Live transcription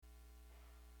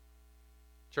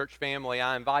Church family,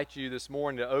 I invite you this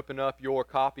morning to open up your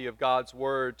copy of God's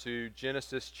Word to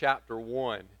Genesis chapter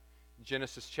 1.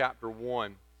 Genesis chapter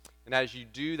 1. And as you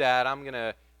do that, I'm going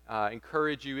to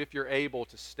encourage you, if you're able,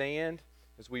 to stand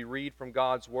as we read from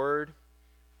God's Word.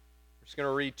 We're just going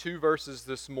to read two verses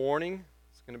this morning.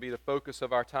 It's going to be the focus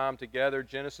of our time together.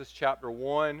 Genesis chapter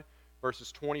 1, verses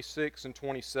 26 and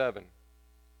 27.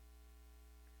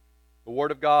 The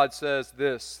Word of God says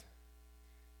this: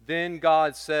 Then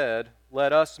God said,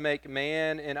 Let us make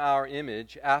man in our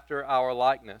image, after our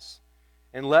likeness,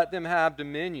 and let them have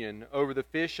dominion over the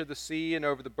fish of the sea, and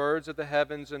over the birds of the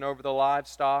heavens, and over the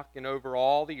livestock, and over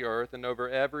all the earth, and over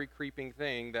every creeping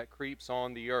thing that creeps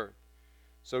on the earth.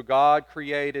 So God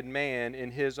created man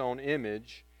in His own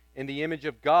image. In the image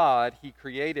of God He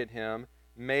created him,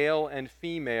 male and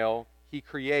female He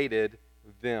created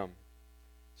them.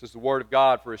 This is the Word of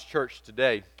God for His church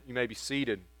today. You may be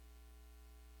seated.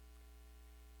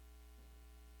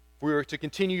 If we were to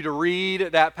continue to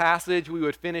read that passage, we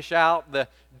would finish out the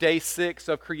day 6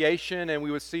 of creation, and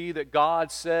we would see that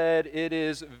God said it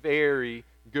is very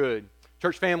good.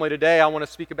 Church family, today I want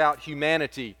to speak about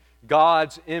humanity,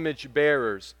 God's image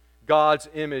bearers. God's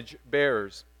image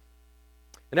bearers.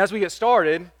 And as we get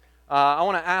started, I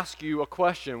want to ask you a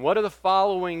question. What do the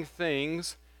following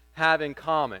things have in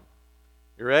common?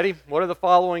 You ready? What do the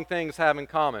following things have in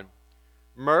common?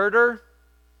 Murder,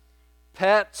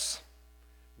 pets,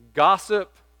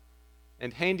 gossip,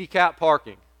 and handicap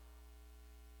parking.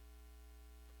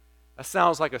 That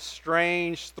sounds like a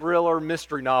strange thriller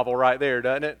mystery novel right there,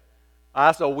 doesn't it?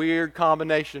 That's a weird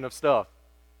combination of stuff.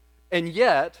 And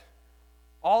yet,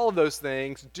 all of those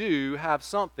things do have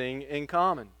something in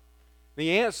common.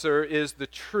 The answer is the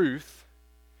truth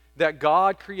that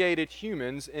God created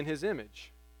humans in His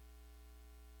image.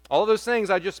 All of those things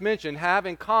I just mentioned have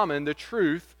in common the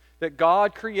truth that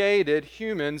God created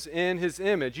humans in His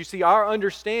image. You see, our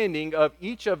understanding of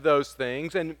each of those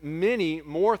things and many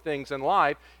more things in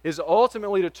life is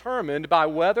ultimately determined by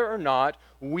whether or not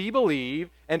we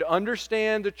believe and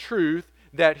understand the truth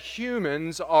that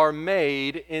humans are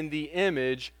made in the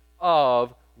image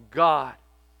of God.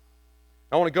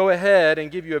 I want to go ahead and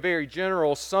give you a very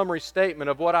general summary statement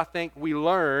of what I think we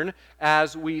learn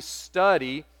as we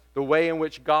study the way in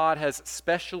which God has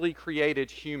specially created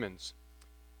humans.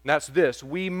 And that's this: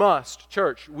 we must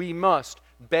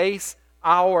base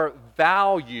our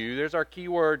value, there's our key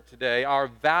word today, our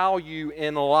value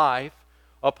in life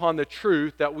upon the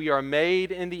truth that we are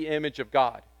made in the image of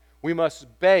God. We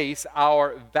must base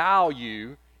our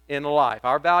value in life,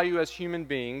 our value as human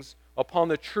beings, upon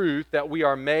the truth that we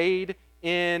are made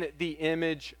in the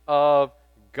image of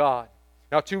God.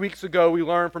 Now, 2 weeks ago, we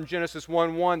learned from Genesis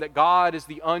 1:1 that God is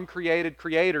the uncreated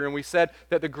creator, and we said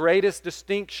that the greatest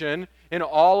distinction in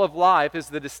all of life is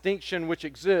the distinction which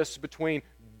exists between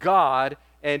God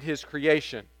and His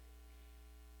creation.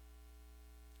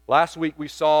 Last week, we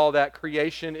saw that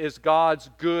creation is God's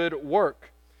good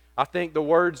work. I think the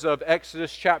words of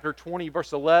Exodus chapter 20,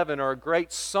 verse 11 are a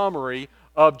great summary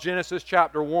of Genesis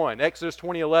chapter 1. Exodus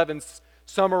 20:11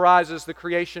 summarizes the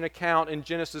creation account in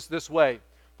Genesis this way: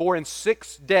 For in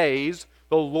 6 days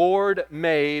the Lord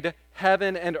made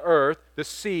heaven and earth, the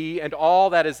sea, and all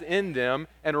that is in them,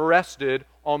 and rested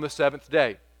on the 7th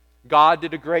day. God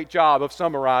did a great job of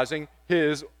summarizing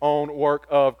His own work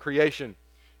of creation.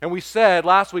 And we said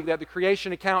last week that the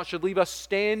creation account should leave us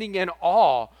standing in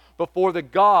awe before the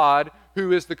God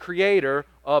who is the creator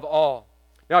of all.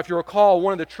 Now, if you recall,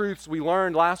 one of the truths we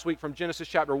learned last week from Genesis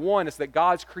chapter 1 is that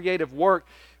God's creative work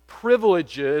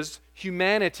privileges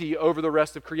humanity over the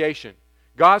rest of creation.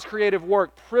 God's creative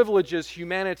work privileges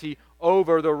humanity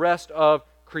over the rest of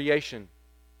creation.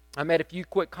 I made a few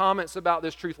quick comments about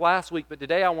this truth last week, but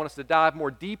today I want us to dive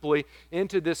more deeply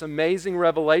into this amazing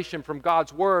revelation from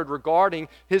God's Word regarding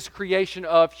His creation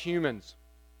of humans.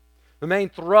 The main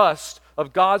thrust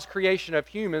of God's creation of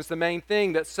humans, the main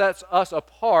thing that sets us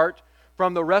apart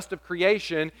from the rest of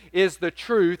creation is the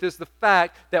truth, is the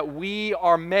fact that we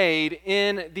are made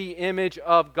in the image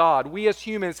of God. We as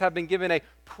humans have been given a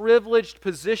privileged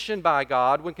position by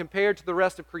God when compared to the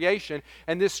rest of creation,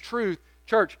 and this truth,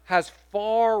 church, has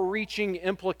far-reaching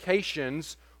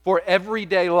implications for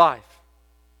everyday life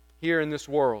here in this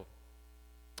world.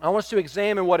 I want us to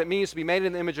examine what it means to be made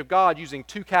in the image of God using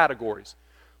two categories.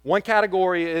 One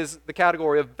category is the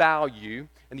category of value,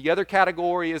 and the other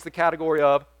category is the category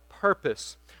of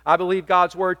purpose. I believe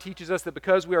God's Word teaches us that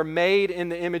because we are made in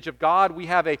the image of God, we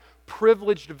have a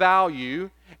privileged value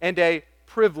and a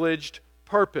privileged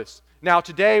purpose. Now,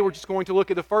 today we're just going to look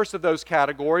at the first of those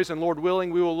categories, and Lord willing,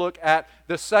 we will look at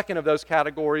the second of those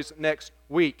categories next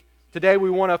week. Today we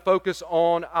want to focus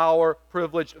on our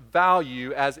privileged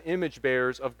value as image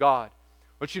bearers of God.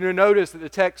 I want you to notice that the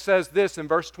text says this in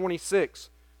verse 26.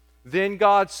 Then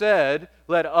God said,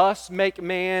 "Let us make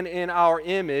man in our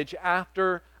image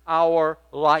after our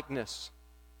likeness."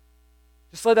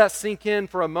 Just let that sink in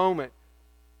for a moment.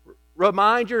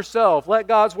 Remind yourself, let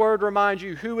God's word remind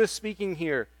you who is speaking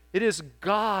here. It is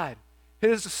God. It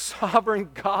is the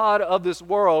sovereign God of this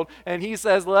world. And He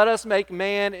says, let us make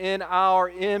man in our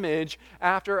image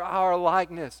after our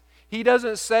likeness. He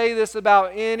doesn't say this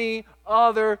about any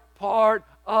other part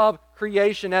of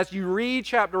creation. As you read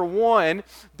chapter 1,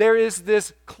 there is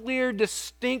this clear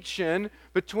distinction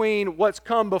between what's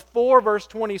come before verse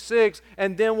 26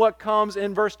 and then what comes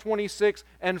in verse 26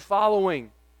 and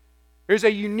following. There's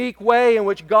a unique way in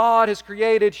which God has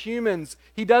created humans.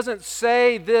 He doesn't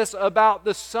say this about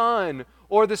the sun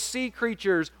or the sea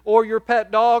creatures or your pet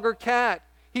dog or cat.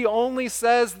 He only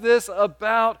says this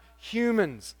about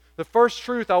humans. The first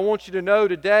truth I want you to know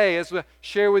today as we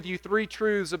share with you 3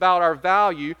 truths about our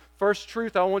value. First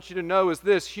truth I want you to know is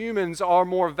this: humans are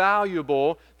more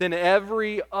valuable than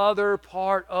every other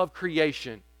part of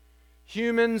creation.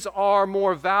 Humans are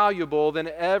more valuable than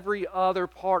every other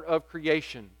part of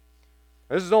creation.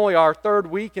 This is only our 3rd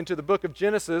week into the book of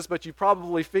Genesis, but you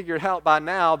probably figured out by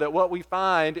now that what we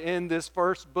find in this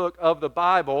first book of the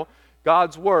Bible,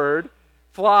 God's Word,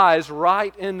 flies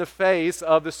right in the face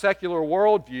of the secular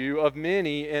worldview of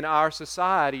many in our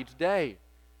society today.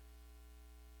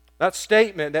 That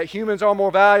statement that humans are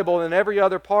more valuable than every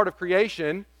other part of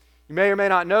creation, you may or may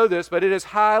not know this, but it is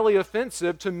highly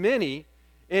offensive to many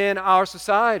in our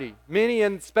society, many,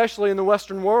 and especially in the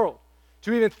Western world.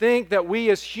 To even think that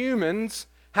we as humans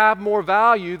have more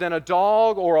value than a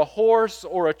dog or a horse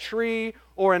or a tree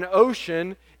or an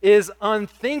ocean is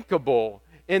unthinkable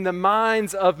in the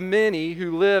minds of many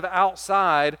who live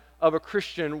outside of a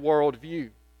Christian worldview.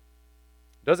 It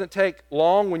doesn't take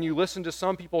long when you listen to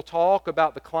some people talk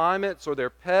about the climates or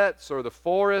their pets or the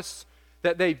forests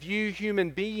that they view human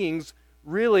beings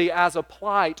really as a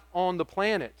blight on the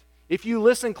planet. If you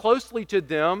listen closely to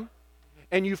them,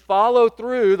 and you follow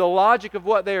through the logic of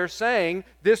what they are saying,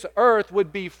 this earth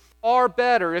would be far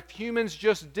better if humans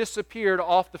just disappeared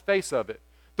off the face of it.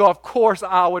 Though, of course,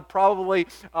 I would probably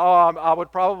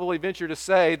venture to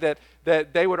say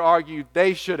that they would argue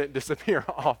they shouldn't disappear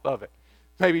off of it.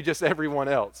 Maybe just everyone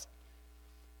else.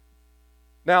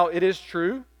 Now, it is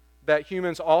true that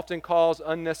humans often cause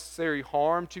unnecessary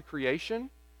harm to creation,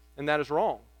 and that is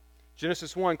wrong.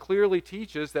 Genesis 1 clearly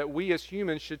teaches that we as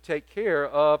humans should take care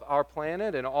of our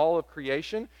planet and all of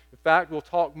creation. In fact, we'll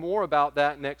talk more about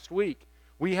that next week.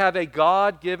 We have a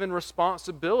God-given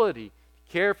responsibility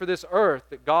to care for this earth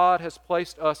that God has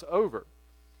placed us over.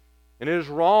 And it is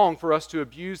wrong for us to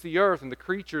abuse the earth and the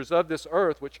creatures of this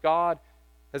earth which God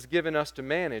has given us to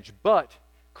manage. But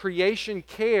creation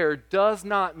care does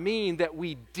not mean that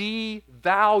we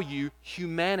devalue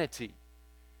humanity.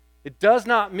 It does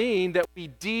not mean that we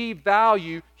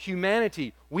devalue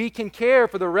humanity. We can care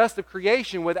for the rest of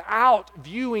creation without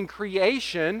viewing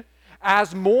creation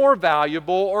as more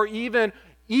valuable or even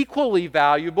equally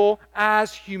valuable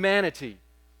as humanity.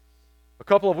 A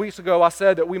couple of weeks ago, I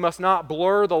said that we must not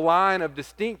blur the line of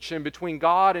distinction between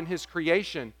God and His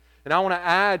creation. And I want to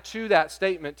add to that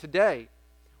statement today.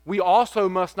 We also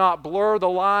must not blur the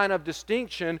line of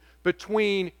distinction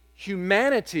between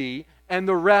humanity and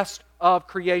the rest of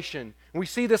creation. We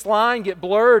see this line get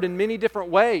blurred in many different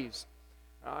ways.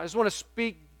 I just want to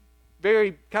speak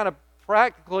very kind of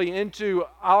practically into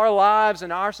our lives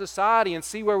and our society and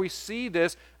see where we see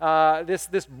this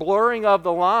blurring of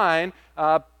the line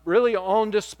really on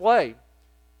display.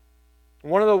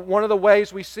 One of the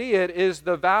ways we see it is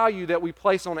the value that we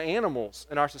place on animals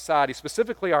in our society,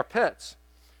 specifically our pets.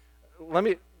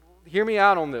 Hear me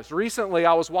out on this. Recently,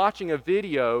 I was watching a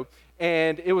video,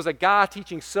 and it was a guy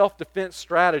teaching self-defense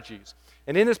strategies.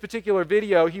 And in this particular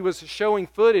video, he was showing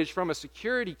footage from a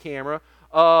security camera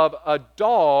of a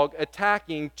dog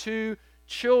attacking 2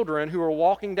 children who were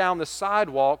walking down the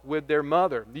sidewalk with their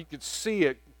mother. You could see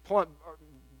it,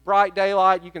 bright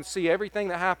daylight. You can see everything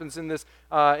that happens in this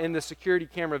security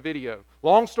camera video.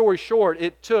 Long story short,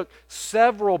 it took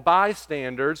several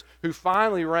bystanders who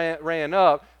finally ran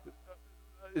up.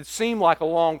 It seemed like a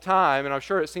long time, and I'm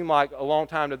sure it seemed like a long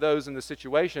time to those in the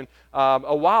situation,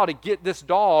 a while to get this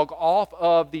dog off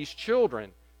of these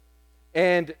children.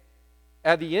 And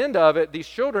at the end of it, these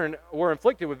children were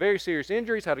inflicted with very serious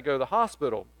injuries, had to go to the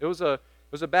hospital. It was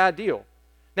a bad deal.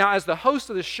 Now, as the host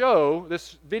of the show,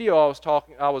 this video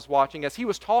I was watching, as he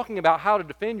was talking about how to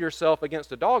defend yourself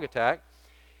against a dog attack,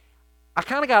 I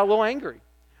kind of got a little angry.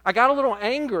 I got a little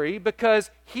angry because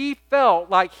he felt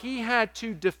like he had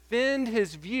to defend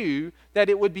his view that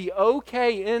it would be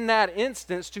okay in that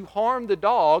instance to harm the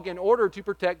dog in order to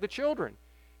protect the children.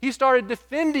 He started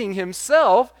defending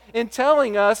himself and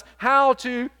telling us how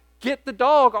to get the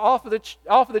dog off of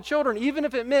the children, even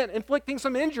if it meant inflicting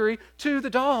some injury to the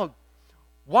dog.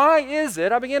 Why is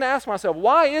it, I began to ask myself,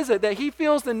 why is it that he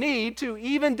feels the need to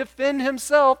even defend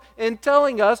himself in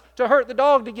telling us to hurt the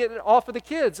dog to get it off of the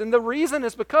kids? And the reason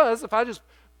is because, if I just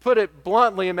put it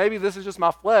bluntly, and maybe this is just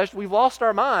my flesh, we've lost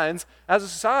our minds as a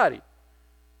society.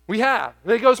 We have.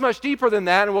 It goes much deeper than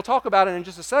that, and we'll talk about it in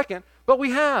just a second, but we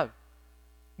have.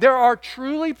 There are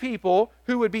truly people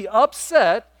who would be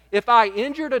upset if I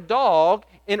injured a dog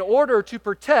in order to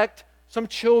protect some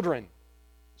children,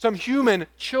 some human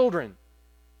children.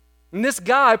 And this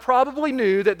guy probably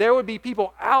knew that there would be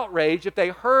people outraged if they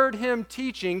heard him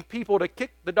teaching people to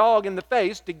kick the dog in the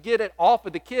face to get it off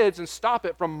of the kids and stop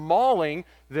it from mauling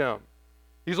them.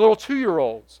 These little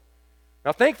 2-year-olds.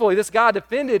 Now, thankfully, this guy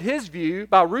defended his view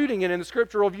by rooting it in the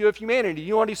scriptural view of humanity.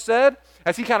 You know what he said?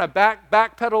 As he kind of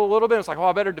backpedaled a little bit, it's like,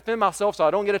 I better defend myself so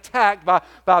I don't get attacked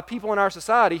by people in our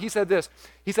society. He said this.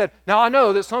 He said, now I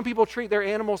know that some people treat their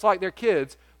animals like their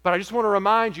kids, but I just want to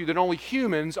remind you that only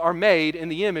humans are made in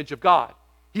the image of God.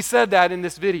 He said that in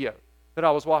this video that I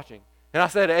was watching. And I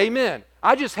said, amen.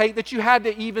 I just hate that you had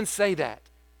to even say that.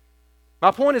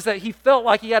 My point is that he felt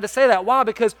like he had to say that. Why?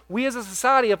 Because we as a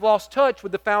society have lost touch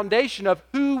with the foundation of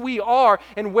who we are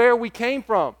and where we came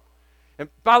from. And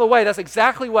by the way, that's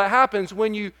exactly what happens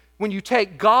when you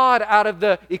take God out of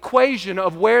the equation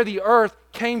of where the earth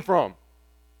came from.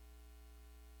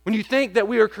 When you think that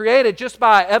we are created just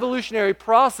by evolutionary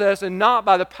process and not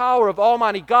by the power of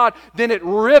Almighty God, then it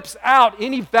rips out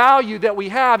any value that we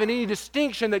have and any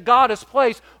distinction that God has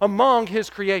placed among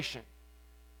His creation.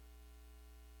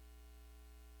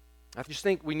 I just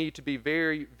think we need to be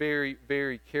very, very,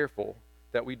 very careful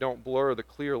that we don't blur the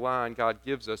clear line God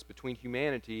gives us between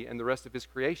humanity and the rest of His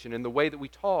creation and the way that we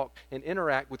talk and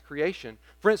interact with creation.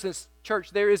 For instance,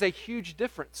 church, there is a huge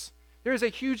difference. There is a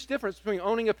huge difference between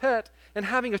owning a pet and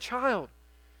having a child.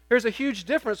 There's a huge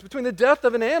difference between the death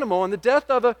of an animal and the death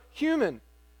of a human.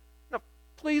 Now,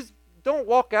 please don't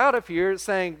walk out of here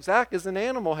saying, Zach is an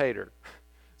animal hater.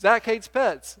 Zach hates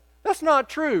pets. That's not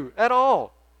true at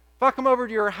all. If I come over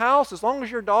to your house, as long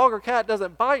as your dog or cat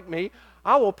doesn't bite me,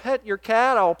 I will pet your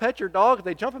cat, I will pet your dog. If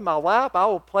they jump in my lap, I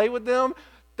will play with them.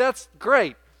 That's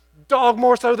great. Dog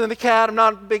more so than the cat. I'm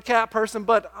not a big cat person,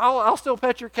 but I'll still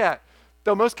pet your cat.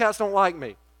 Though most cats don't like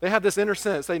me. They have this inner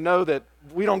sense. They know that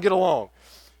we don't get along.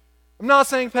 I'm not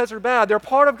saying pets are bad. They're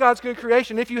part of God's good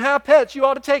creation. If you have pets, you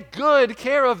ought to take good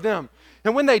care of them.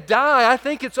 And when they die, I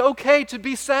think it's okay to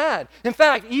be sad. In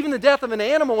fact, even the death of an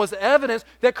animal is evidence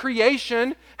that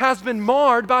creation has been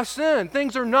marred by sin.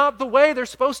 Things are not the way they're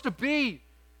supposed to be.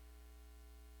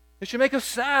 It should make us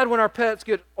sad when our pets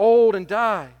get old and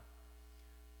die.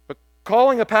 But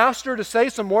calling a pastor to say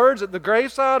some words at the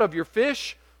graveside of your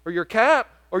fish or your cat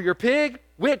or your pig,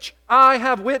 which I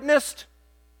have witnessed,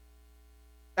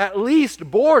 at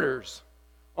least borders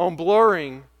on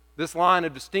blurring this line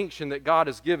of distinction that God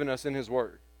has given us in His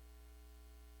Word.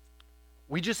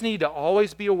 We just need to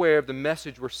always be aware of the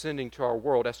message we're sending to our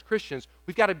world. As Christians,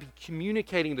 we've got to be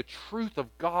communicating the truth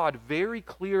of God very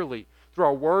clearly through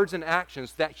our words and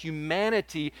actions, that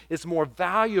humanity is more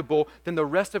valuable than the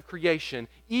rest of creation,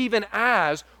 even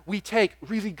as we take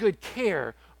really good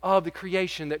care of the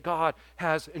creation that God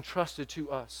has entrusted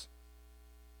to us.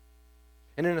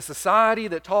 And in a society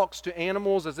that talks to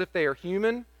animals as if they are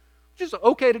human, which is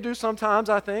okay to do sometimes,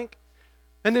 I think,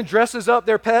 and then dresses up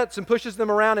their pets and pushes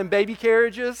them around in baby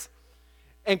carriages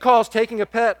and calls taking a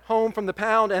pet home from the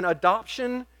pound an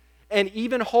adoption, and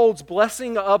even holds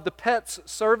blessing of the pets'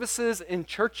 services in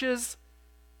churches,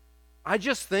 I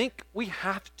just think we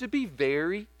have to be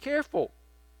very careful.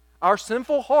 Our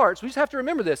sinful hearts, we just have to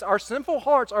remember this, our sinful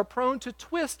hearts are prone to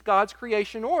twist God's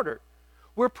creation order.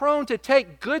 We're prone to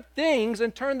take good things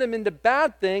and turn them into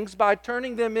bad things by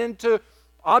turning them into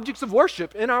objects of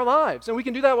worship in our lives. And we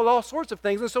can do that with all sorts of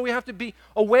things, and so we have to be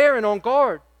aware and on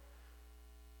guard.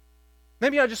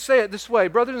 Maybe I'll just say it this way.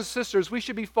 Brothers and sisters, we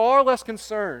should be far less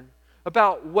concerned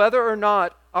about whether or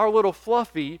not our little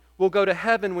Fluffy will go to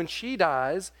heaven when she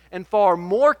dies, and far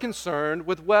more concerned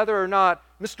with whether or not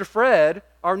Mr. Fred,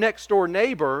 our next door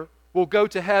neighbor, will go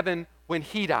to heaven when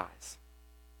he dies.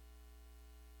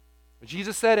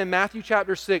 Jesus said in Matthew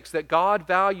chapter 6 that God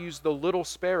values the little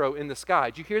sparrow in the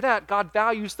sky. Did you hear that? God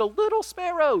values the little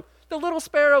sparrow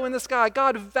in the sky.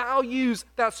 God values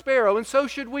that sparrow, and so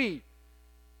should we.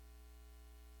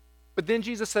 But then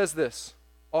Jesus says this,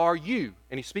 are you,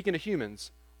 and He's speaking to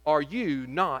humans, are you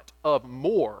not of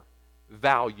more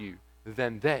value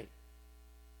than they?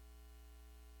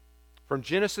 From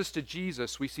Genesis to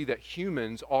Jesus, we see that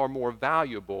humans are more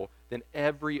valuable than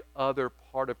every other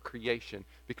part of creation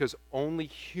because only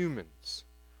humans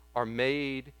are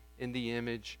made in the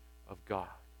image of God.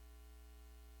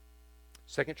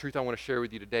 Second truth I want to share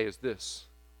with you today is this: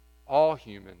 all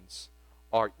humans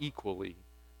are equally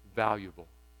valuable.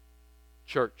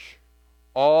 Church,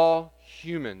 all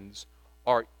humans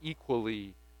are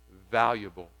equally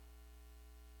valuable.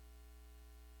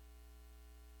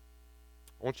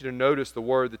 I want you to notice the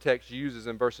word the text uses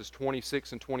in verses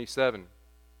 26 and 27.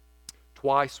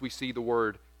 Twice we see the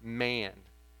word man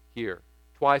here.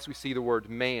 Twice we see the word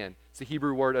man. It's the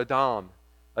Hebrew word Adam.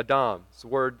 Adam. It's the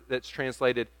word that's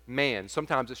translated man.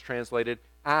 Sometimes it's translated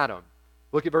Adam.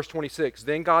 Look at verse 26.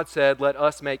 Then God said, "Let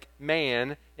us make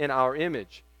man in our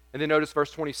image." And then notice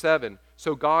verse 27.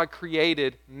 So God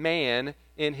created man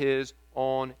in his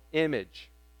own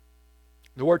image.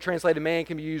 The word translated man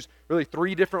can be used really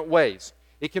three different ways.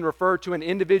 It can refer to an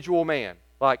individual man,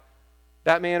 like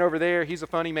that man over there, he's a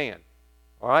funny man.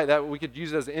 All right, that we could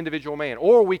use it as an individual man.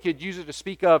 Or we could use it to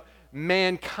speak of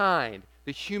mankind,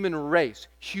 the human race,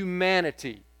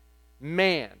 humanity,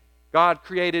 man. God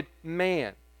created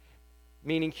man,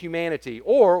 meaning humanity.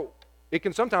 Or it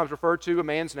can sometimes refer to a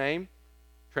man's name,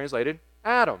 translated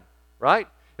Adam, right?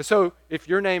 And so if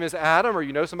your name is Adam, or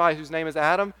you know somebody whose name is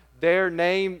Adam, their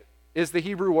name is the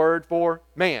Hebrew word for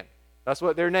man. That's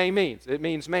what their name means. It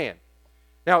means man.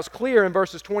 Now it's clear in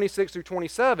verses 26 through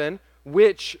 27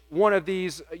 which one of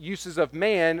these uses of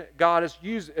man God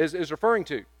is referring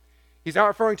to. He's not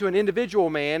referring to an individual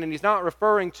man, and he's not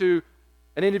referring to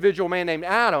an individual man named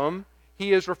Adam.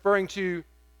 He is referring to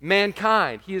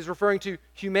mankind. He is referring to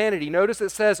humanity. Notice it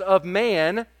says of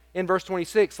man in verse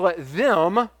 26, let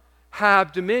them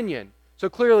have dominion. So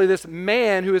clearly this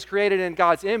man who is created in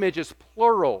God's image is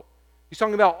plural. He's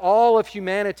talking about all of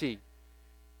humanity.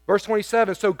 Verse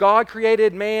 27, so God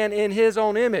created man in his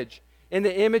own image. In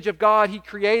the image of God, he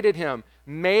created him.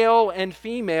 Male and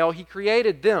female, he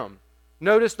created them.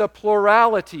 Notice the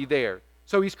plurality there.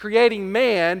 So he's creating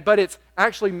man, but it's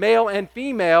actually male and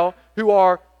female who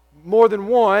are more than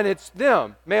one. It's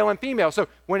them, male and female. So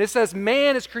when it says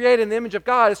man is created in the image of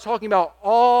God, it's talking about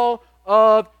all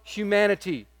of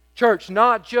humanity. Church,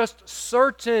 not just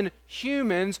certain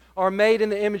humans are made in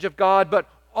the image of God, but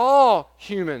all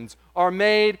humans are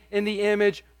made in the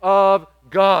image of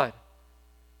God.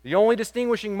 The only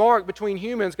distinguishing mark between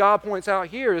humans, God points out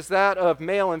here, is that of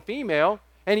male and female,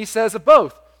 and he says of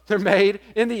both. They're made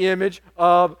in the image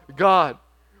of God.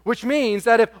 Which means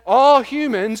that if all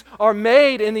humans are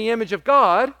made in the image of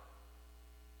God,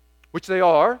 which they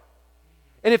are,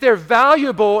 and if they're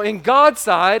valuable in God's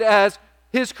side as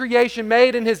his creation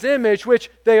made in his image,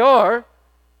 which they are,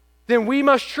 then we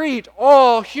must treat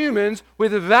all humans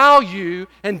with value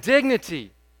and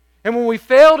dignity. And when we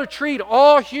fail to treat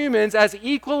all humans as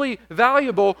equally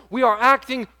valuable, we are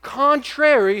acting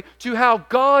contrary to how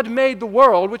God made the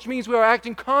world, which means we are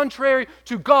acting contrary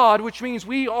to God, which means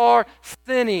we are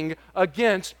sinning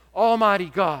against Almighty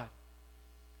God.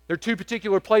 There are two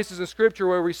particular places in Scripture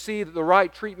where we see that the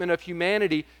right treatment of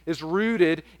humanity is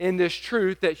rooted in this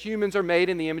truth that humans are made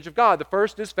in the image of God. The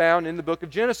first is found in the book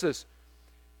of Genesis.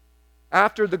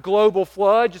 After the global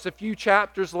flood, just a few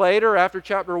chapters later, after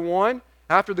chapter 1,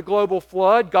 after the global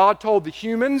flood, God told the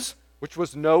humans, which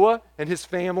was Noah and his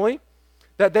family,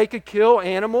 that they could kill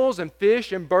animals and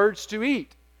fish and birds to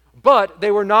eat, but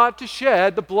they were not to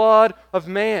shed the blood of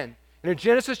man. And in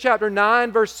Genesis chapter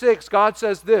 9, verse 6, God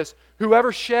says this,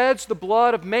 whoever sheds the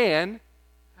blood of man,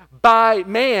 by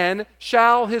man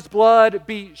shall his blood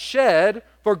be shed,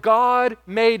 for God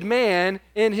made man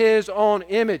in his own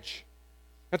image.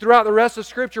 And throughout the rest of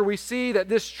Scripture, we see that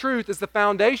this truth is the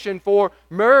foundation for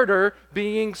murder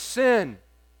being sin.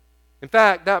 In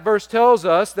fact, that verse tells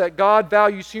us that God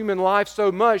values human life so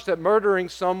much that murdering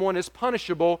someone is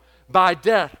punishable by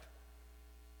death.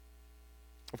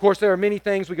 Of course, there are many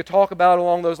things we could talk about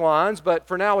along those lines, but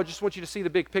for now, I just want you to see the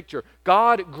big picture.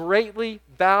 God greatly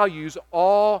values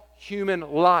all human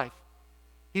life.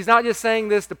 He's not just saying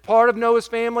this to part of Noah's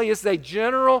family. It's a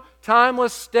general,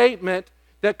 timeless statement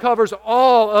that covers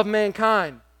all of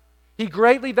mankind. He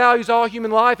greatly values all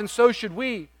human life, and so should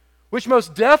we, which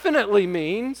most definitely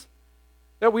means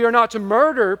that we are not to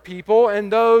murder people,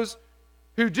 and those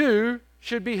who do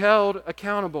should be held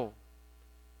accountable.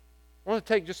 I want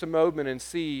to take just a moment and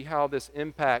see how this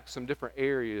impacts some different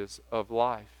areas of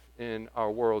life in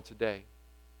our world today.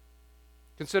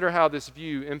 Consider how this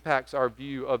view impacts our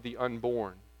view of the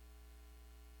unborn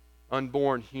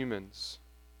humans,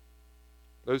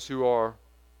 those who are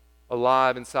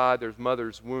alive inside their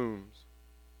mother's wombs.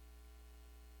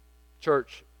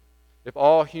 Church, if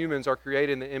all humans are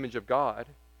created in the image of God,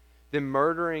 then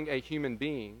murdering a human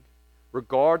being,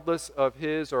 regardless of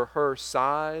his or her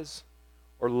size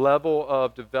or level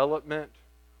of development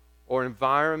or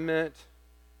environment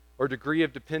or degree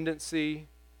of dependency,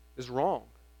 is wrong.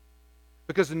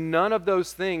 Because none of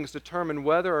those things determine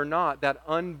whether or not that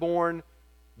unborn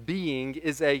being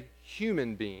is a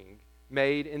human being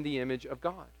made in the image of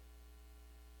God.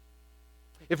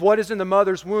 If what is in the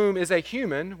mother's womb is a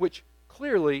human, which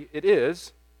clearly it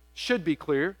is, should be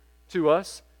clear to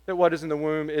us that what is in the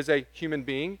womb is a human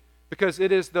being, because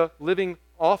it is the living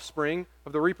offspring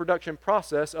of the reproduction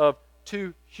process of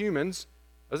two humans.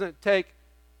 Doesn't it take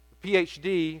a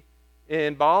PhD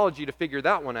in biology to figure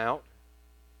that one out?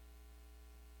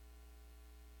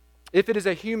 If it is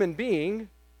a human being,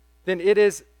 then it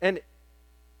is an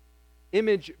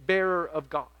image bearer of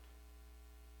God,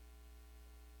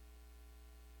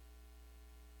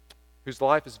 whose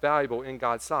life is valuable in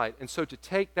God's sight. And so to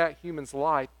take that human's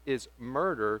life is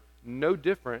murder, no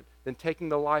different than taking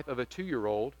the life of a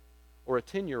 2-year-old or a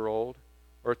 10-year-old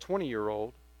or a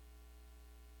 20-year-old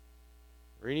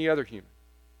or any other human.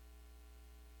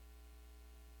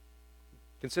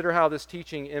 Consider how this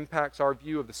teaching impacts our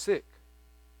view of the sick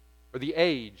or the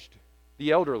aged,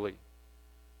 the elderly.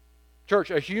 Church,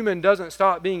 a human doesn't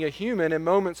stop being a human in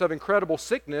moments of incredible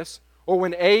sickness or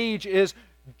when age is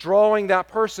drawing that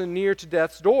person near to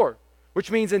death's door, which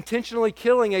means intentionally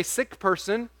killing a sick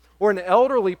person or an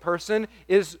elderly person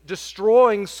is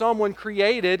destroying someone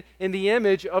created in the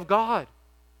image of God.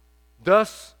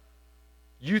 Thus,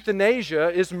 euthanasia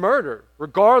is murder,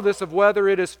 regardless of whether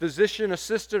it is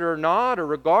physician-assisted or not, or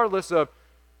regardless of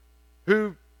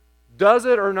who does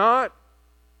it or not,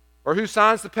 or who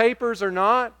signs the papers or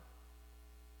not,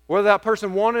 whether that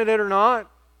person wanted it or not.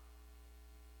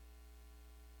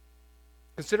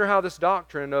 Consider how this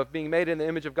doctrine of being made in the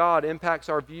image of God impacts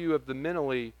our view of the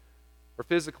mentally or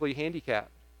physically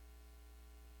handicapped.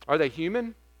 Are they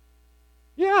human?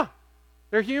 Yeah,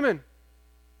 they're human.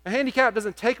 A handicap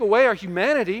doesn't take away our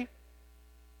humanity,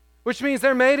 which means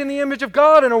they're made in the image of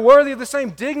God and are worthy of the same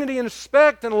dignity and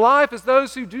respect and life as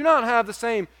those who do not have the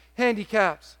same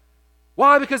handicaps.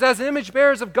 Why? Because as image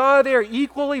bearers of God, they are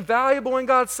equally valuable in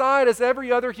God's sight as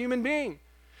every other human being.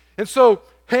 And so,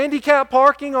 handicap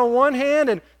parking on one hand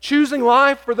and choosing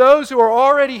life for those who are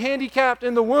already handicapped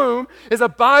in the womb is a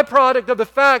byproduct of the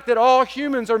fact that all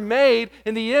humans are made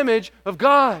in the image of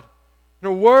God and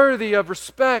are worthy of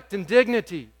respect and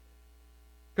dignity.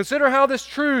 Consider how this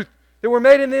truth that we're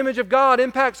made in the image of God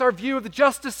impacts our view of the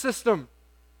justice system.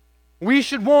 We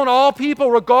should want all people,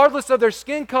 regardless of their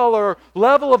skin color, or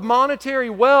level of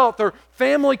monetary wealth, or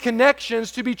family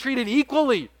connections, to be treated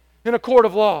equally in a court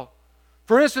of law.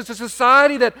 For instance, a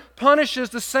society that punishes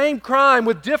the same crime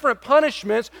with different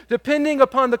punishments depending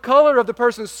upon the color of the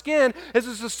person's skin is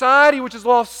a society which has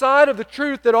lost sight of the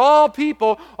truth that all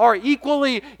people are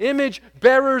equally image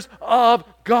bearers of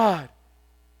God.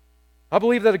 I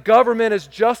believe that a government is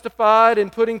justified in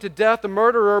putting to death a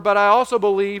murderer, but I also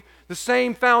believe the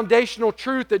same foundational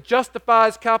truth that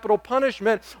justifies capital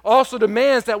punishment also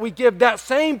demands that we give that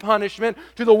same punishment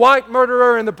to the white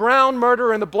murderer and the brown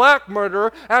murderer and the black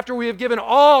murderer after we have given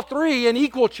all three an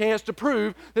equal chance to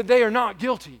prove that they are not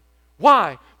guilty.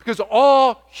 Why? Because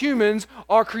all humans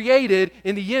are created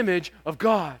in the image of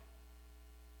God.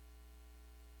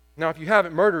 Now, if you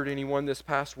haven't murdered anyone this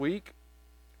past week,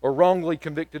 or wrongly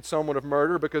convicted someone of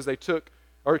murder because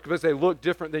they look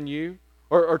different than you,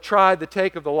 or tried the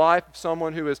take of the life of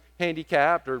someone who is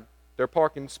handicapped or their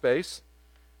parking space,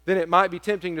 then it might be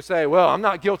tempting to say, well, I'm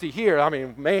not guilty here. I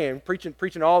mean, man, preaching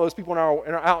to all those people out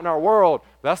in our world.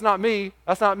 That's not me.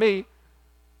 That's not me.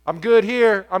 I'm good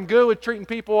here. I'm good with treating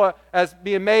people as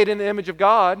being made in the image of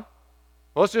God.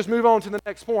 Well, let's just move on to the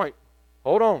next point.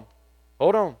 Hold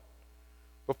on.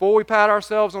 Before we pat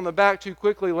ourselves on the back too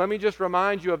quickly, let me just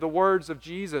remind you of the words of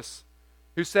Jesus,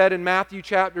 who said in Matthew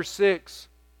chapter 6,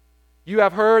 "You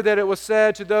have heard that it was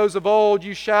said to those of old,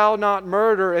 'You shall not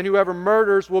murder, and whoever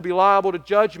murders will be liable to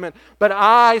judgment.' But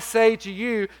I say to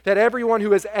you that everyone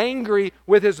who is angry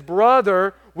with his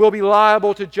brother will be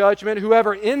liable to judgment.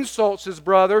 Whoever insults his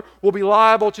brother will be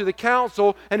liable to the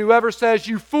council, and whoever says,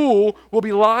 'You fool,' will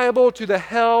be liable to the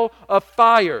hell of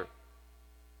fire."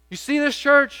 You see this,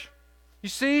 church? You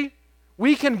see?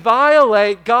 We can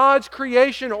violate God's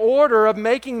creation order of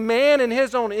making man in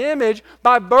His own image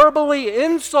by verbally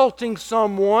insulting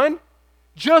someone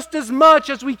just as much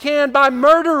as we can by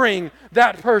murdering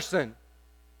that person.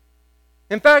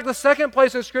 In fact, the second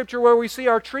place in Scripture where we see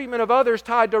our treatment of others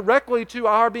tied directly to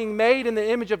our being made in the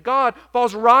image of God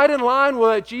falls right in line with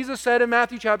what Jesus said in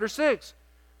Matthew chapter 6.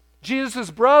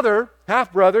 Jesus' brother,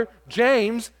 half-brother,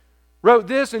 James, wrote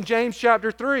this in James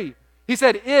chapter 3. He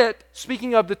said, "It,"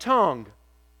 speaking of the tongue,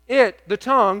 "it," the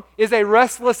tongue, "is a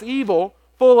restless evil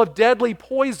full of deadly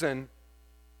poison.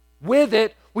 With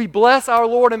it we bless our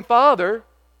Lord and Father,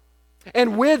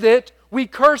 and with it we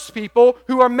curse people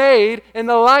who are made in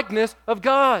the likeness of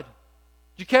God."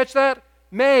 Did you catch that?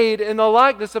 Made in the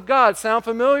likeness of God. Sound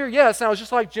familiar? Yes, sounds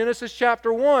just like Genesis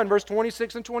chapter 1, verse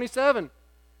 26 and 27.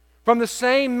 "From the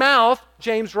same mouth,"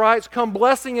 James writes, "come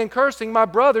blessing and cursing. My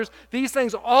brothers, these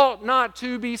things ought not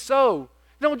to be so."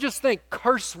 Don't just think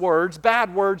curse words,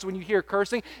 bad words when you hear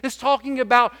cursing. It's talking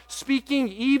about speaking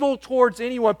evil towards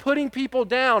anyone, putting people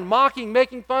down, mocking,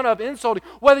 making fun of, insulting,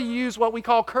 whether you use what we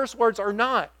call curse words or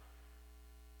not.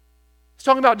 It's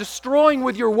talking about destroying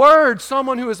with your words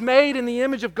someone who is made in the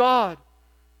image of God.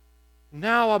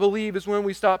 Now, I believe, is when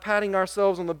we stop patting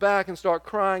ourselves on the back and start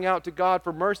crying out to God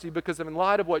for mercy, because in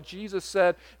light of what Jesus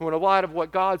said and in light of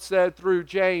what God said through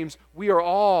James, we are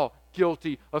all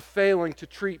guilty of failing to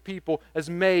treat people as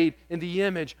made in the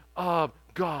image of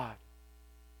God.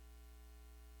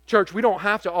 Church, we don't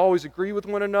have to always agree with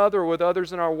one another or with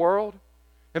others in our world.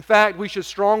 In fact, we should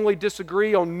strongly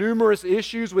disagree on numerous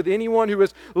issues with anyone who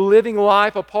is living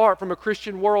life apart from a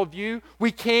Christian worldview.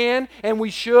 We can and we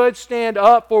should stand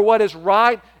up for what is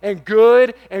right and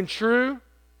good and true.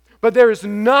 But there is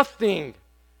nothing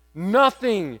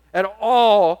at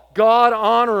all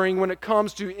God-honoring when it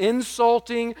comes to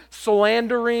insulting,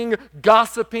 slandering,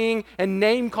 gossiping, and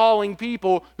name-calling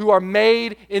people who are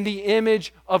made in the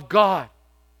image of God.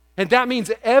 And that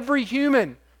means every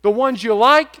human, the ones you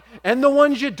like and the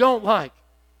ones you don't like.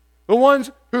 The ones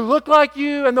who look like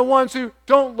you and the ones who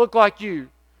don't look like you.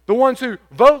 The ones who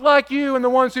vote like you and the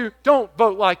ones who don't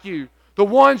vote like you. The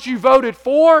ones you voted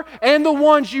for and the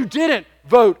ones you didn't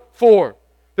vote for.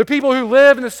 The people who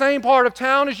live in the same part of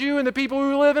town as you and the people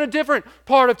who live in a different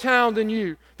part of town than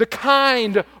you. The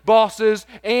kind bosses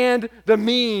and the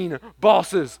mean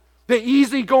bosses. The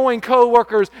easygoing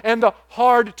coworkers and the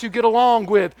hard to get along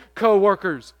with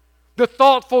coworkers. The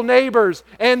thoughtful neighbors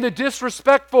and the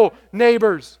disrespectful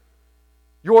neighbors.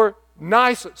 Your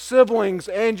nice siblings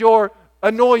and your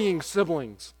annoying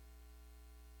siblings.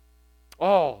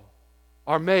 All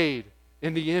are made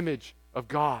in the image of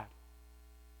God.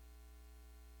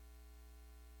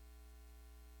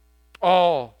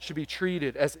 All should be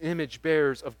treated as image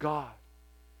bearers of God.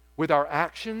 With our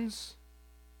actions,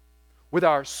 with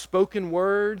our spoken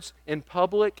words in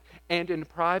public and in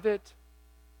private,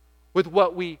 with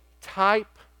what we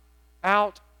type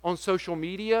out on social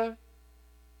media,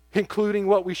 including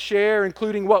what we share,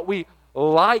 including what we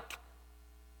like,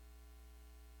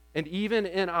 and even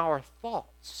in our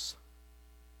thoughts.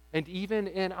 And even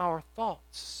in our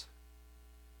thoughts.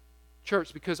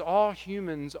 Church, because all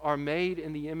humans are made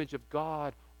in the image of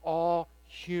God, all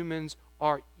humans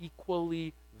are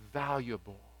equally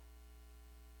valuable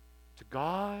to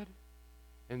God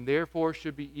and therefore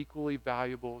should be equally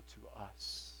valuable to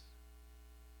us.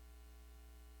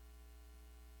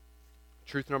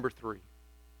 Truth number 3.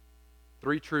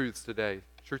 3 truths today.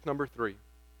 Truth number 3.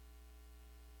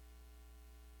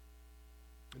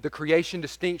 The creation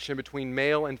distinction between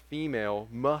male and female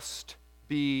must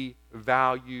be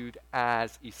valued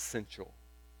as essential.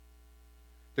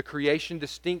 The creation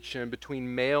distinction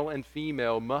between male and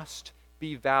female must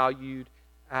be valued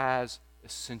as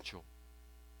essential.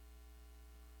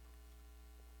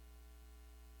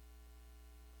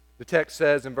 The text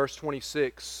says in verse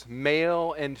 26,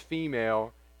 male and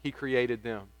female, He created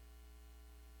them.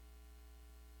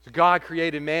 So God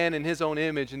created man in His own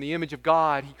image. In the image of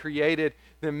God, He created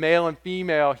them, male and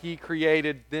female. He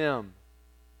created them,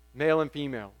 male and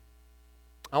female.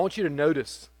 I want you to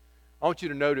notice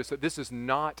that this is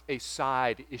not a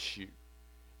side issue.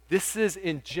 This is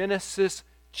in Genesis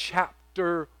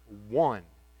chapter 1.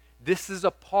 This is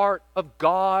a part of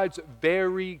God's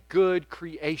very good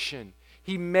creation.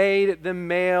 He made them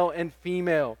male and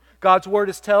female. God's Word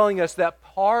is telling us that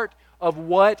part of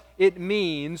what it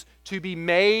means to be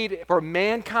made, for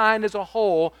mankind as a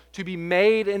whole, to be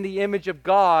made in the image of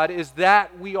God, is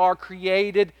that we are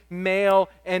created male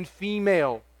and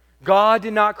female. God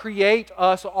did not create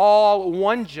us all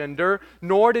one gender,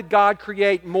 nor did God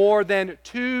create more than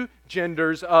 2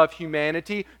 genders of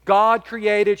humanity. God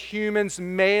created humans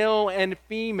male and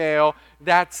female.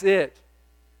 That's it.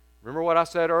 Remember what I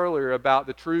said earlier about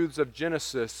the truths of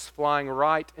Genesis flying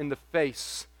right in the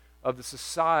face of the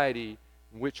society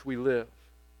in which we live.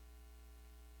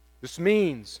 This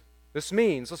means This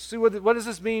means, let's see what does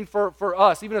this mean for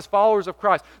us, even as followers of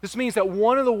Christ. This means that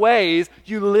one of the ways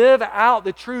you live out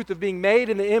the truth of being made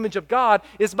in the image of God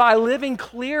is by living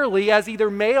clearly as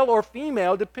either male or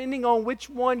female, depending on which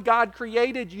one God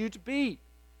created you to be.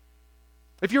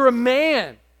 If you're a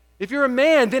man,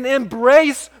 then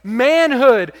embrace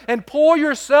manhood and pour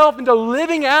yourself into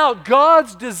living out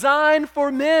God's design for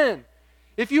men.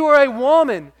 If you are a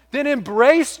woman, then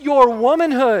embrace your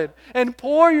womanhood and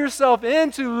pour yourself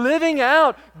into living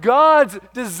out God's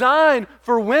design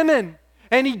for women.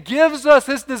 And He gives us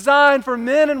His design for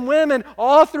men and women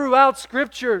all throughout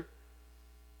Scripture.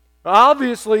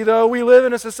 Obviously, though, we live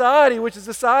in a society which has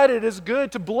decided it is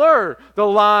good to blur the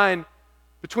line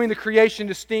between the creation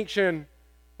distinction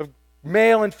of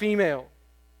male and female.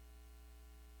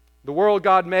 The world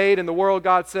God made and the world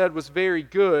God said was very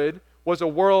good was a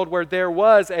world where there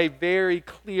was a very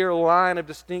clear line of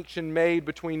distinction made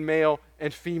between male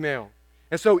and female.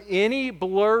 And so any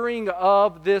blurring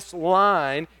of this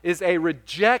line is a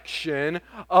rejection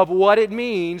of what it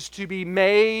means to be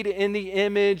made in the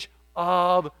image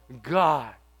of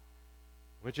God,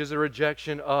 which is a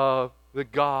rejection of the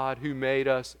God who made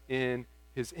us in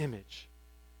His image.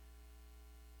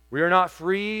 We are not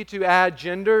free to add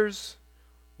genders,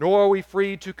 nor are we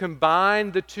free to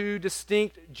combine the two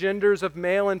distinct genders of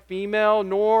male and female,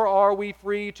 nor are we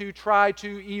free to try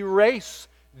to erase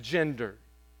gender.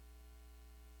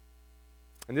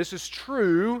 And this is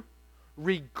true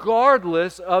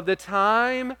regardless of the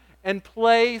time and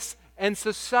place and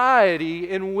society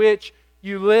in which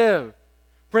you live.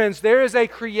 Friends, there is a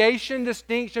creation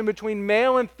distinction between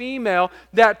male and female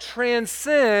that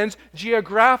transcends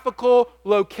geographical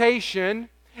location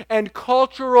and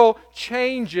cultural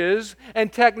changes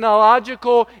and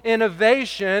technological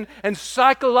innovation and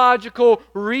psychological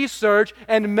research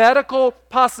and medical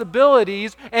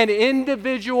possibilities and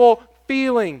individual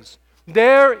feelings.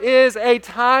 There is a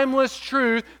timeless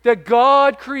truth that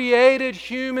God created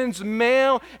humans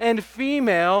male and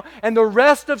female, and the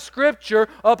rest of Scripture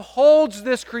upholds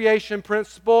this creation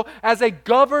principle as a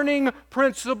governing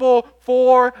principle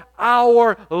for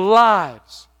our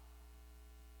lives.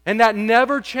 And that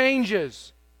never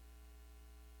changes.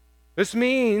 This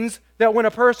means that when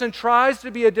a person tries to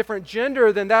be a different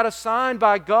gender than that assigned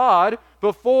by God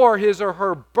before his or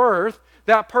her birth,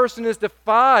 that person is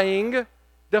defying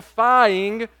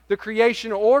the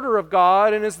creation order of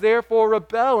God and is therefore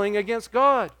rebelling against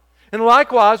God. And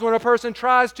likewise, when a person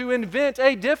tries to invent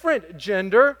a different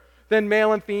gender than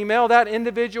male and female, that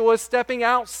individual is stepping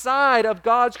outside of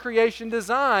God's creation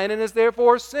design and is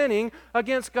therefore sinning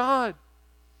against God.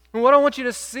 And what I want you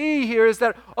to see here is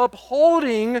that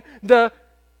upholding the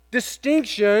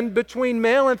distinction between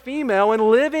male and female and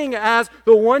living as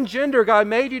the one gender God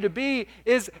made you to be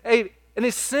is an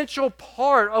essential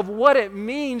part of what it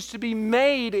means to be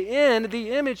made in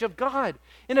the image of God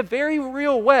in a very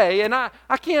real way. And I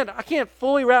can't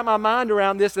fully wrap my mind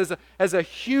around this as a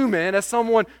human, as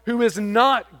someone who is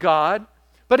not God,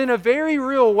 but in a very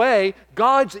real way,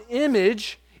 God's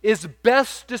image is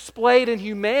best displayed in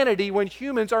humanity when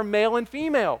humans are male and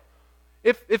female.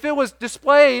 If it was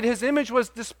displayed, His image was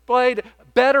displayed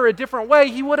better a different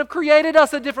way, He would have created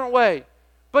us a different way.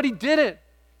 But He didn't.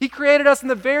 He created us in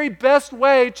the very best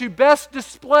way to best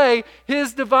display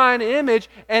His divine image,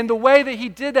 and the way that He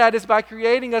did that is by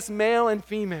creating us male and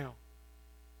female.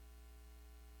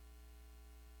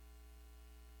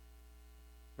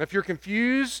 Now, if you're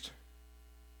confused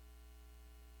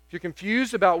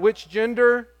about which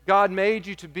gender God made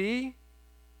you to be,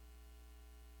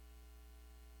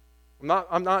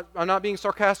 I'm not being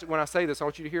sarcastic when I say this. I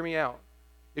want you to hear me out.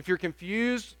 If you're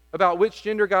confused about which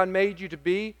gender God made you to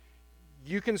be,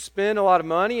 you can spend a lot of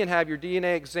money and have your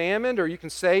DNA examined, or you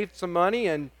can save some money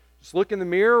and just look in the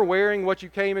mirror wearing what you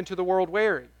came into the world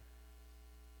wearing.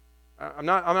 I'm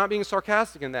not being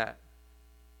sarcastic in that.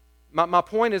 My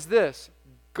point is this.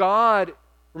 God,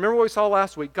 remember what we saw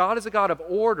last week, God is a God of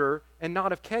order and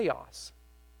not of chaos.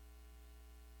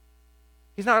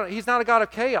 He's not a God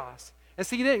of chaos. And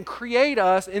so He didn't create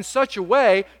us in such a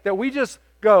way that we just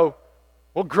go,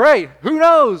 well, great, who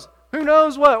knows? Who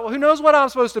knows what I'm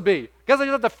supposed to be? Because I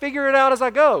just have to figure it out as I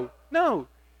go. No.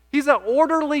 He's an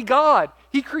orderly God.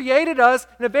 He created us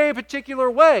in a very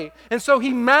particular way. And so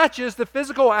He matches the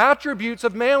physical attributes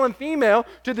of male and female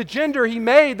to the gender He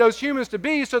made those humans to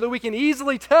be, so that we can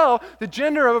easily tell the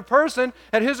gender of a person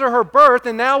at his or her birth,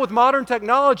 and now with modern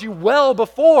technology, well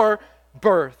before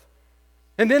birth.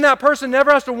 And then that person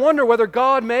never has to wonder whether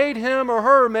God made him or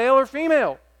her male or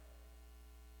female.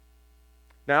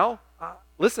 Now,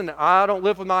 listen, I don't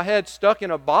live with my head stuck in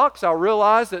a box. I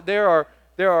realize that there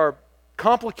are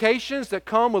complications that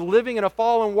come with living in a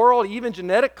fallen world, even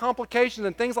genetic complications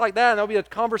and things like that, and that'll be a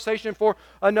conversation for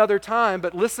another time.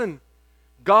 But listen,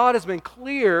 God has been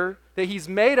clear that He's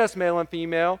made us male and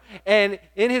female, and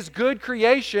in His good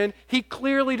creation, He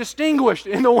clearly distinguished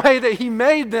in the way that He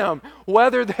made them,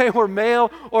 whether they were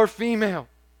male or female.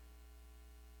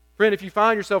 Friend, if you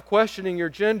find yourself questioning your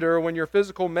gender when your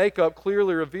physical makeup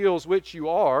clearly reveals which you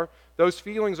are, those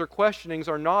feelings or questionings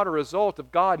are not a result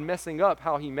of God messing up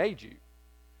how He made you.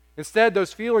 Instead,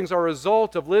 those feelings are a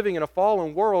result of living in a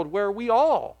fallen world where we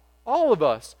all of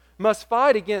us, must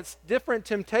fight against different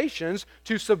temptations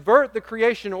to subvert the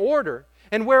creation order,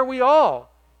 and where we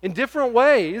all, in different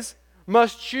ways,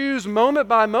 must choose moment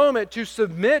by moment to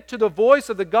submit to the voice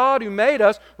of the God who made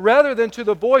us rather than to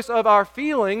the voice of our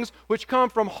feelings, which come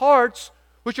from hearts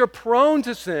which are prone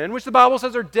to sin, which the Bible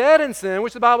says are dead in sin,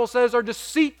 which the Bible says are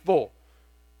deceitful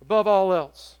above all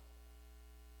else.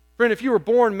 Friend, if you were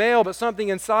born male but something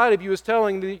inside of you is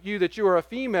telling you that you are a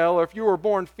female, or if you were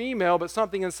born female but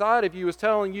something inside of you is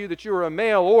telling you that you are a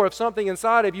male, or if something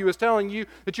inside of you is telling you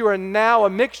that you are now a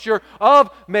mixture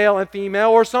of male and female,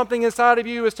 or something inside of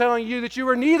you is telling you that you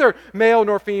are neither male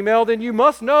nor female, then you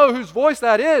must know whose voice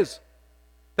that is.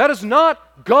 That is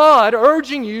not God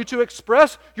urging you to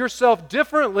express yourself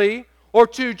differently or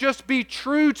to just be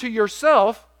true to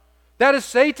yourself. That is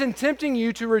Satan tempting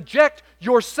you to reject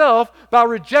yourself by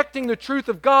rejecting the truth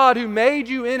of God who made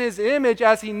you in His image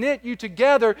as He knit you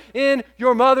together in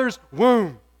your mother's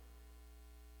womb.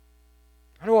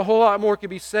 I know a whole lot more could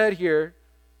be said here.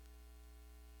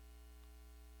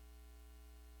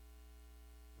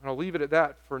 I'll leave it at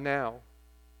that for now.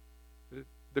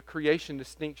 The creation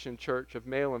distinction, church, of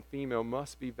male and female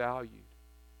must be valued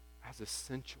as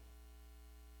essential.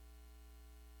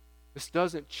 This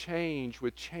doesn't change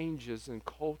with changes in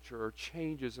culture or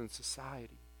changes in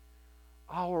society.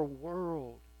 Our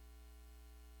world,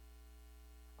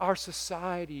 our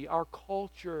society, our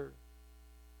culture,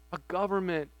 a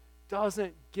government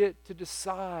doesn't get to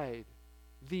decide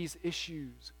these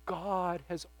issues. God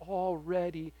has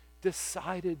already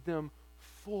decided them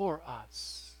for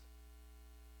us.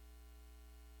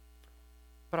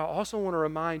 But I also want to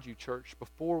remind you, church,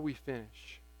 before we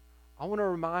finish, I want to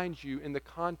remind you in the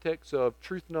context of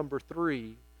truth number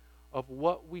 3 of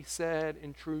what we said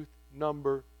in truth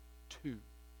number 2.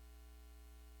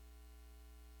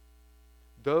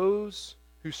 Those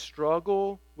who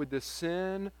struggle with the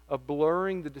sin of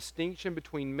blurring the distinction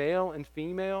between male and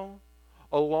female,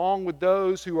 along with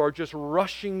those who are just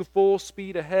rushing full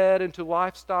speed ahead into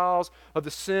lifestyles of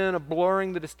the sin of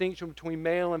blurring the distinction between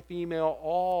male and female,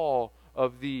 all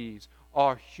of these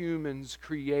are humans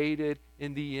created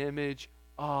in the image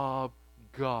of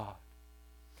God.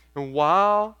 And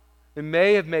while they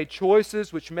may have made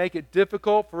choices which make it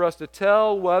difficult for us to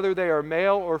tell whether they are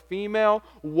male or female,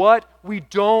 what we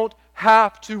don't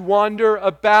have to wonder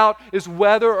about is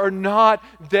whether or not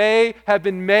they have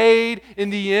been made in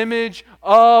the image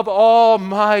of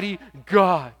Almighty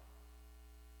God.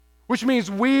 Which means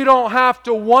we don't have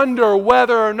to wonder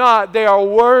whether or not they are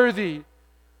worthy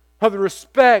of the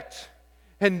respect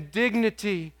and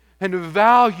dignity and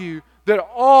value that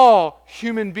all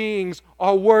human beings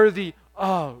are worthy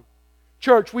of.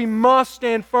 Church, we must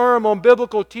stand firm on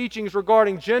biblical teachings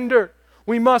regarding gender.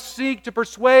 We must seek to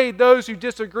persuade those who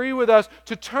disagree with us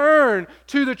to turn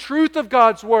to the truth of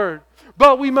God's Word.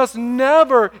 But we must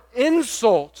never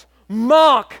insult,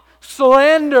 mock,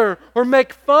 slander, or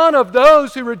make fun of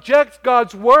those who reject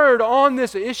God's Word on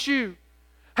this issue.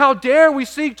 How dare we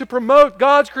seek to promote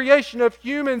God's creation of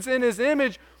humans in His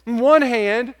image on one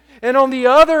hand, and on the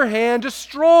other hand,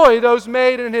 destroy those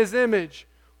made in His image,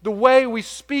 the way we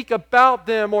speak about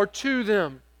them or to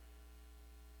them.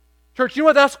 Church, you know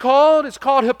what that's called? It's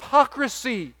called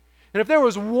hypocrisy. And if there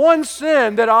was one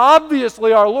sin that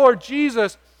obviously our Lord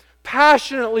Jesus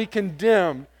passionately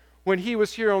condemned when He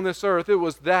was here on this earth, it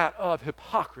was that of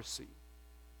hypocrisy.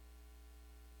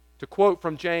 To quote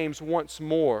from James once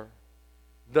more,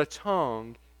 the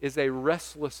tongue is a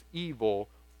restless evil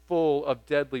full of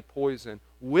deadly poison.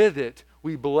 With it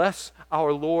we bless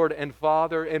our Lord and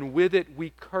Father, and with it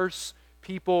we curse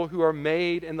people who are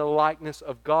made in the likeness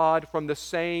of God. From the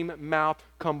same mouth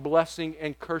come blessing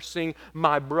and cursing.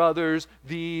 My brothers,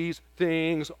 these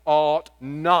things ought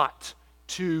not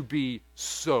to be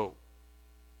so.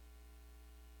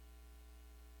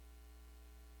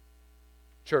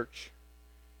 Church,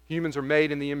 humans are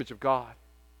made in the image of God.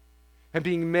 And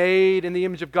being made in the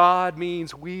image of God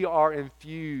means we are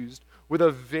infused with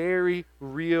a very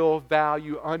real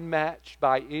value unmatched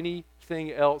by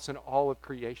anything else in all of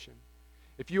creation.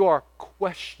 If you are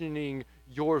questioning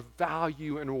your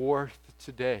value and worth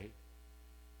today,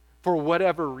 for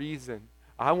whatever reason,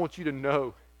 I want you to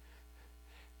know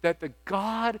that the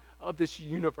God of this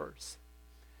universe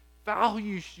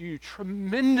values you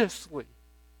tremendously.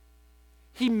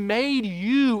 He made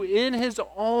you in His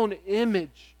own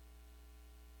image.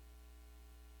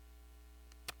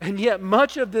 And yet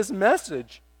much of this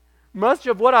message, much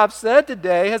of what I've said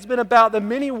today has been about the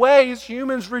many ways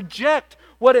humans reject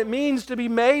what it means to be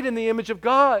made in the image of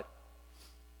God.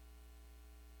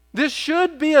 This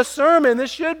should be a sermon.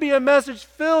 This should be a message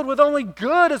filled with only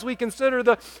good as we consider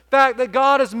the fact that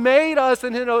God has made us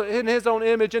in His own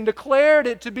image and declared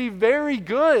it to be very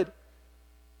good.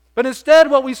 But instead,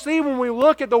 what we see when we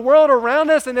look at the world around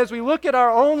us and as we look at our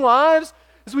own lives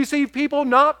is we see people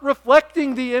not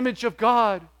reflecting the image of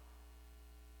God.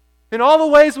 In all the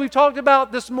ways we've talked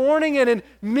about this morning and in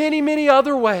many, many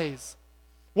other ways.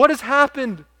 What has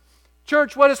happened?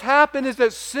 Church, what has happened is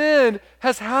that sin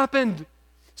has happened.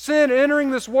 Sin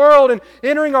entering this world and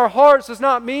entering our hearts does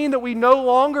not mean that we no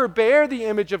longer bear the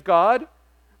image of God,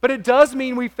 but it does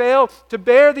mean we fail to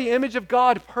bear the image of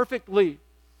God perfectly.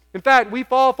 In fact, we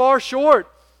fall far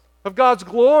short of God's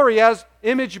glory as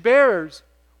image bearers.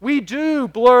 We do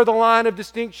blur the line of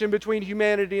distinction between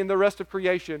humanity and the rest of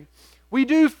creation. We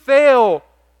do fail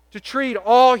to treat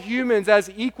all humans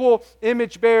as equal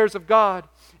image bearers of God.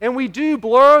 And we do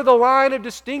blur the line of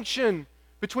distinction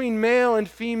between male and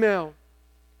female.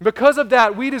 Because of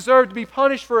that, we deserve to be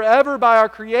punished forever by our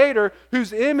Creator,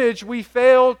 whose image we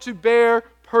fail to bear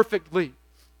perfectly.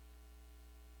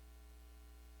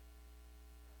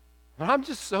 And I'm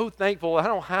just so thankful I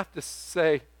don't have to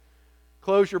say,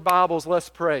 close your Bibles, let's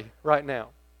pray right now.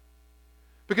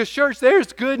 Because, church,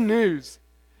 there's good news.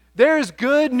 There's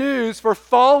good news for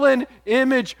fallen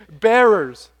image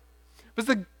bearers.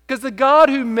 Because the God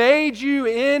who made you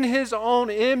in His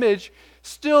own image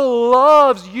still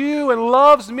loves you and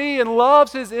loves me and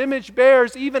loves His image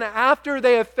bearers even after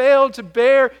they have failed to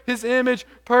bear His image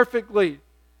perfectly.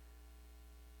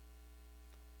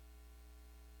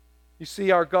 You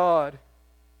see, our God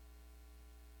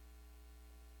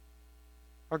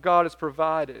has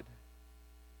provided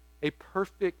a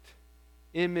perfect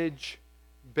image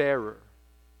bearer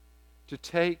to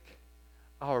take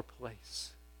our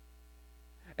place.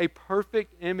 A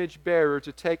perfect image bearer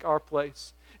to take our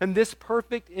place. And this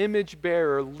perfect image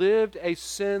bearer lived a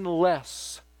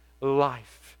sinless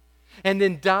life and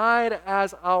then died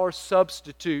as our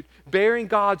substitute, bearing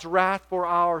God's wrath for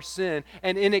our sin.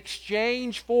 And in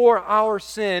exchange for our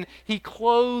sin, He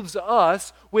clothes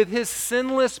us with His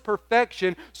sinless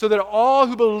perfection so that all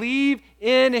who believe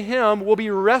in Him will be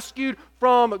rescued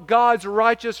from God's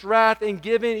righteous wrath and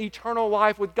given eternal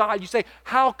life with God. You say,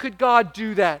 how could God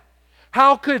do that?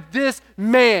 How could this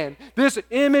man, this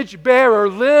image bearer,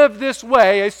 live this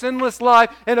way, a sinless life,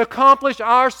 and accomplish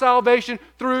our salvation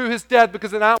through His death?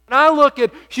 Because when I look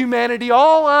at humanity,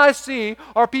 all I see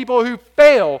are people who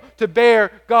fail to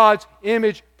bear God's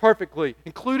image perfectly,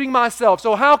 including myself.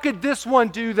 So how could this one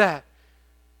do that?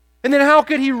 And then how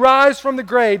could He rise from the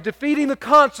grave, defeating the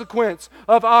consequence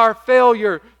of our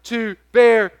failure to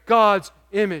bear God's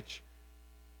image?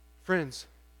 Friends,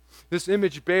 this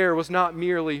image bearer was not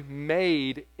merely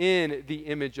made in the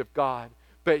image of God,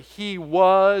 but he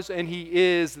was and he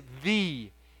is the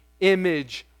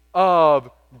image of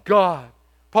God.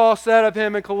 Paul said of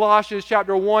him in Colossians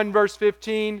chapter 1, verse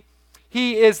 15,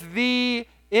 he is the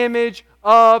image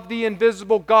of the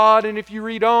invisible God. And if you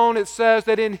read on, it says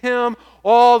that in Him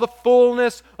all the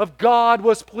fullness of God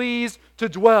was pleased to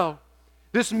dwell.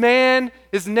 This man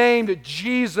is named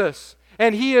Jesus,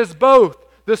 and He is both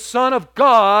the Son of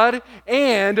God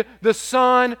and the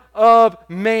Son of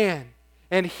man.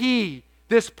 And He,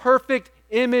 this perfect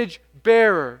image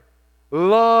bearer,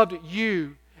 loved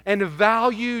you and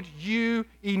valued you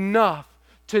enough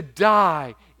to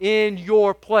die in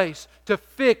your place, to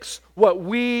fix what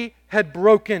we had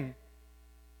broken.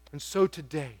 And so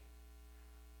today,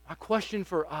 my question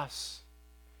for us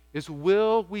is,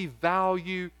 will we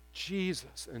value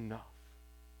Jesus enough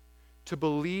to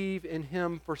believe in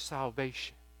Him for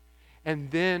salvation,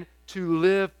 and then to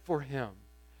live for Him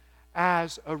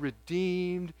as a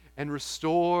redeemed and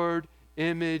restored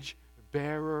image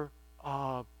bearer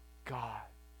of God,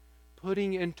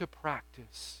 putting into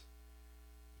practice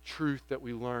the truth that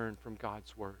we learn from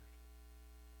God's Word?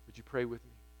 Would you pray with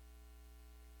me?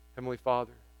 Heavenly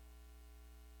Father,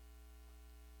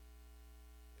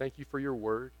 thank You for Your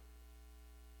Word.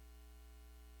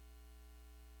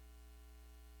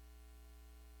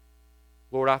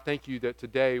 Lord, I thank You that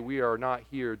today we are not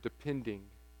here depending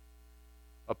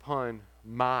upon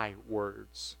my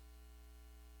words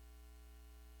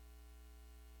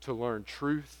to learn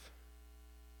truth,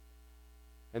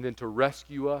 and then to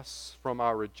rescue us from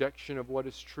our rejection of what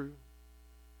is true.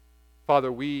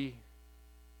 Father, we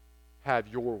have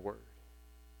your word.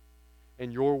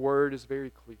 And your word is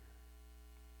very clear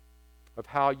of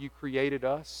how you created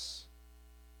us.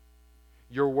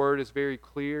 Your word is very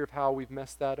clear of how we've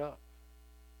messed that up.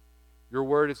 Your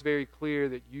word is very clear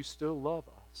that you still love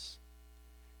us.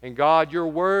 And God, your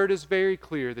word is very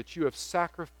clear that you have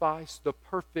sacrificed the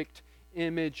perfect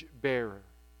image bearer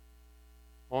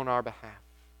on our behalf.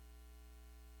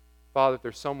 Father, if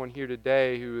there's someone here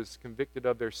today who is convicted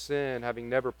of their sin, having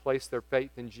never placed their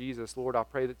faith in Jesus, Lord, I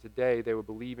pray that today they would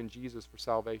believe in Jesus for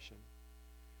salvation.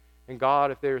 And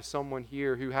God, if there is someone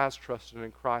here who has trusted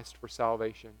in Christ for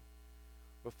salvation,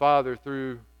 but Father,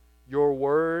 through your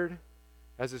word,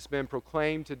 as it's been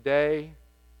proclaimed today,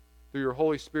 through your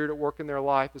Holy Spirit at work in their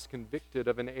life, is convicted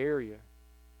of an area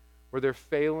where they're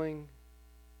failing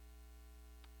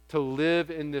to live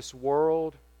in this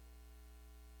world,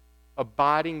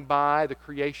 abiding by the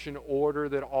creation order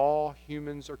that all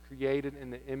humans are created in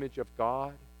the image of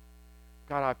God.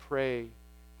 God, I pray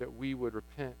that we would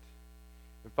repent.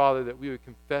 And Father, that we would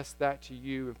confess that to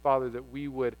you. And Father, that we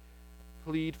would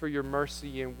plead for your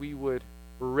mercy, and we would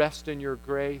rest in your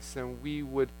grace, and we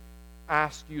would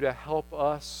ask you to help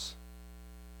us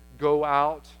go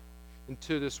out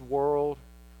into this world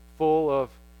full of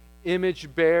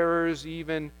image bearers,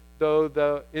 even though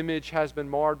the image has been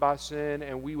marred by sin,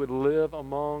 and we would live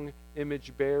among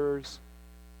image bearers.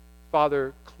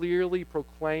 Father, clearly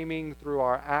proclaiming through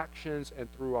our actions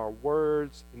and through our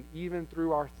words and even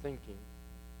through our thinking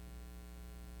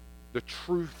the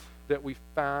truth that we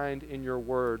find in your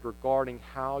word regarding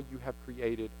how you have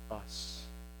created us.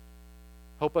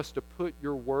 Help us to put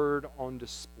your word on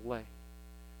display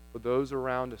for those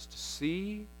around us to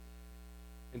see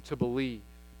and to believe.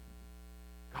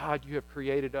 God, you have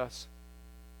created us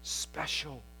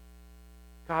special.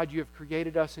 God, you have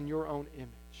created us in your own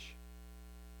image.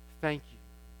 Thank you.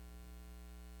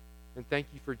 And thank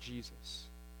you for Jesus,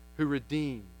 who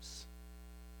redeems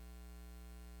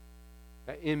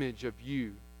that image of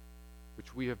you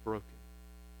which we have broken.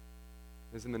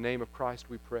 As in the name of Christ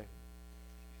we pray.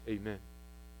 Amen.